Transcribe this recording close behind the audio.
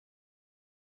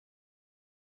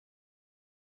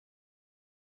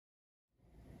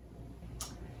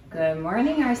Good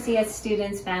morning, RCS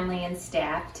students, family, and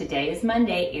staff. Today is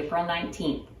Monday, April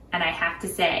 19th, and I have to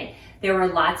say, there were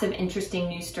lots of interesting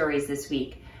news stories this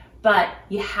week, but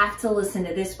you have to listen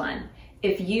to this one.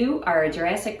 If you are a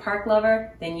Jurassic Park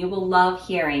lover, then you will love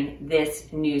hearing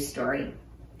this news story.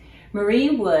 Marie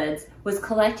Woods was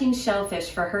collecting shellfish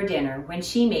for her dinner when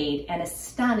she made an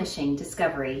astonishing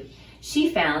discovery.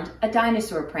 She found a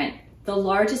dinosaur print, the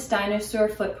largest dinosaur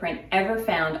footprint ever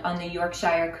found on the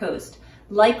Yorkshire coast,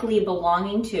 likely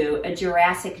belonging to a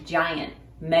Jurassic giant,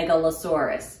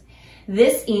 Megalosaurus.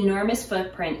 This enormous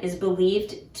footprint is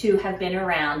believed to have been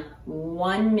around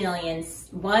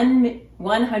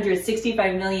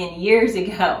 165 million years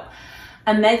ago.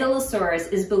 A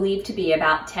Megalosaurus is believed to be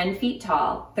about 10 feet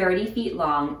tall, 30 feet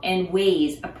long, and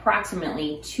weighs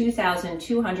approximately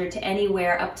 2,200 to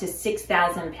anywhere up to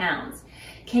 6,000 pounds.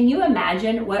 Can you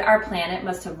imagine what our planet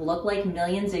must have looked like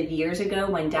millions of years ago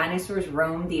when dinosaurs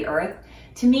roamed the earth?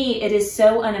 To me, it is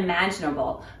so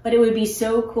unimaginable, but it would be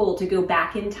so cool to go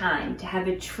back in time to have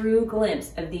a true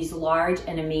glimpse of these large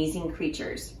and amazing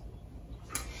creatures.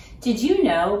 Did you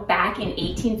know back in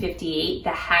 1858, the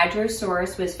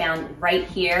Hadrosaurus was found right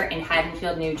here in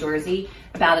Haddonfield, New Jersey,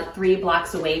 about 3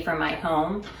 blocks away from my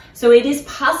home? So it is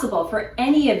possible for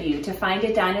any of you to find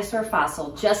a dinosaur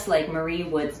fossil just like Marie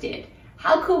Woods did.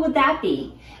 How cool would that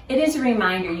be? It is a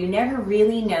reminder you never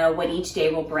really know what each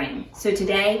day will bring. So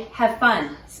today, have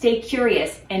fun, stay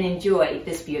curious, and enjoy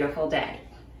this beautiful day.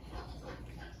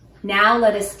 Now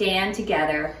let us stand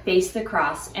together, face the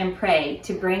cross, and pray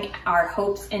to bring our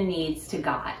hopes and needs to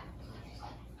God.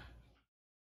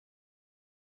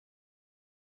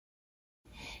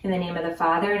 In the name of the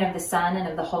Father, and of the Son, and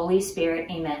of the Holy Spirit,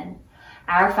 amen.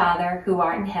 Our Father, who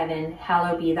art in heaven,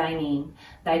 hallowed be thy name.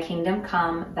 Thy kingdom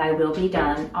come, thy will be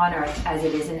done, on earth as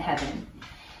it is in heaven.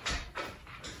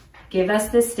 Give us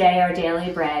this day our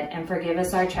daily bread, and forgive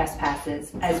us our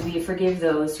trespasses, as we forgive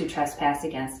those who trespass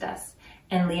against us.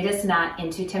 And lead us not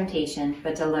into temptation,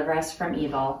 but deliver us from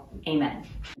evil. Amen.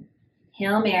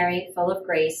 Hail Mary, full of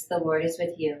grace, the Lord is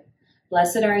with you.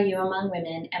 Blessed are you among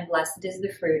women, and blessed is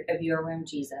the fruit of your womb,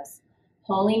 Jesus.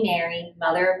 Holy Mary,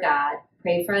 Mother of God,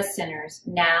 pray for us sinners,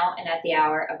 now and at the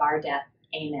hour of our death.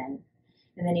 Amen.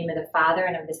 In the name of the Father,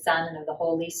 and of the Son, and of the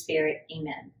Holy Spirit.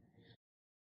 Amen.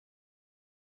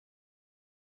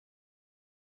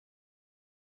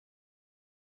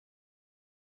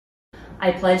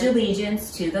 I pledge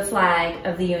allegiance to the flag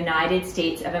of the United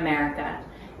States of America,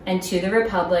 and to the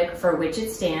republic for which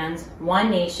it stands, one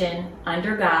nation,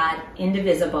 under God,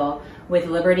 indivisible, with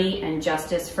liberty and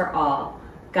justice for all.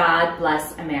 God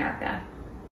bless America.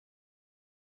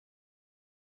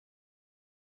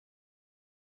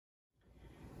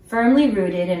 Firmly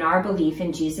rooted in our belief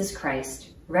in Jesus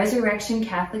Christ, Resurrection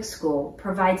Catholic School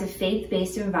provides a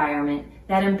faith-based environment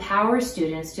that empowers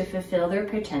students to fulfill their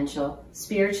potential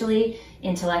spiritually,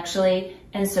 intellectually,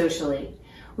 and socially.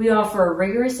 We offer a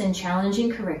rigorous and challenging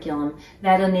curriculum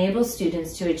that enables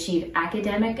students to achieve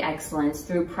academic excellence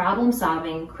through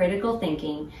problem-solving, critical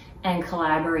thinking, and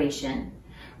collaboration.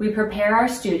 We prepare our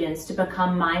students to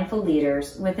become mindful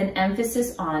leaders with an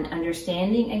emphasis on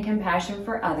understanding and compassion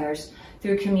for others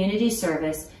through community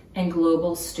service and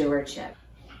global stewardship.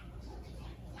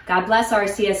 God bless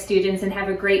RCS students and have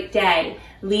a great day,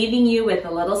 leaving you with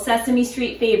a little Sesame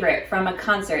Street favorite from a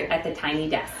concert at the Tiny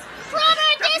Desk.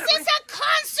 Brother, this is a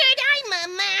concert,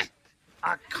 Mama.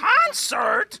 A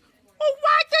concert? Oh,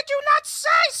 why did you not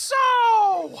say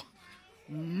so?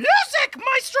 Music,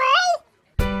 maestro!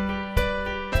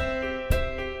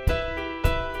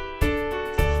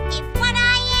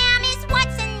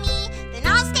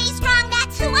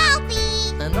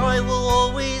 I will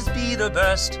always be the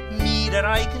best me that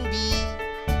I can be.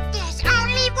 There's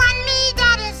only one me,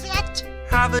 that is it.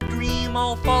 Have a dream,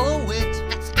 I'll follow it.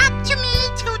 It's up to me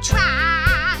to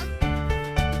try.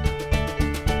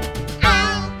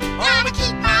 I'ma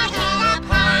keep my head up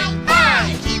high,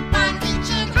 high. Keep on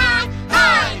reaching high,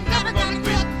 high. Never gonna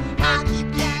quit, I'll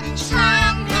keep getting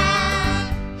stronger.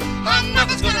 And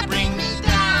nothing's gonna bring me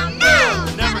down, no.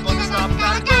 Never gonna stop,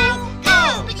 gotta go,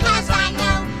 go. Because I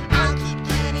know I'll keep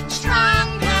getting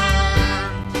stronger.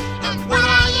 And what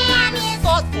I am is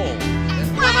Thoughtful.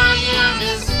 and what I am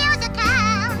is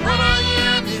musical. What I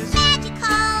am is magical.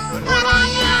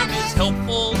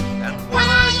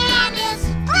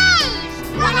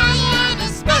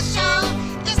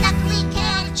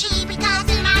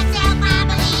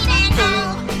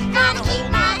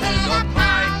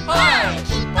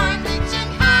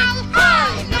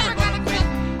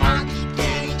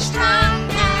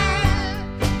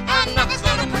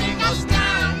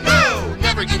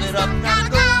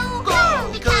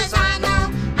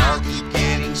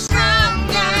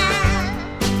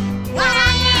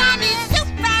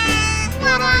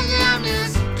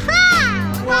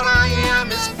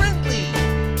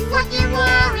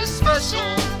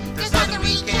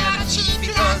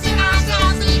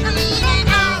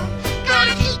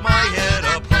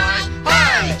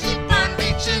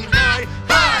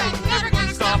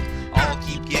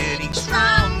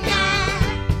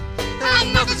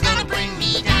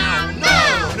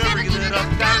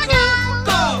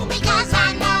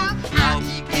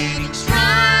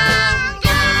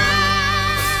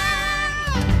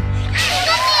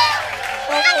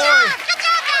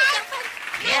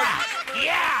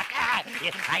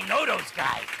 I know those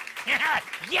guys.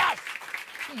 Yes!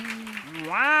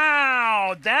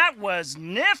 Wow, that was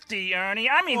nifty, Ernie.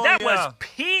 I mean, Oh, that yeah. was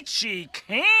peachy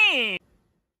keen.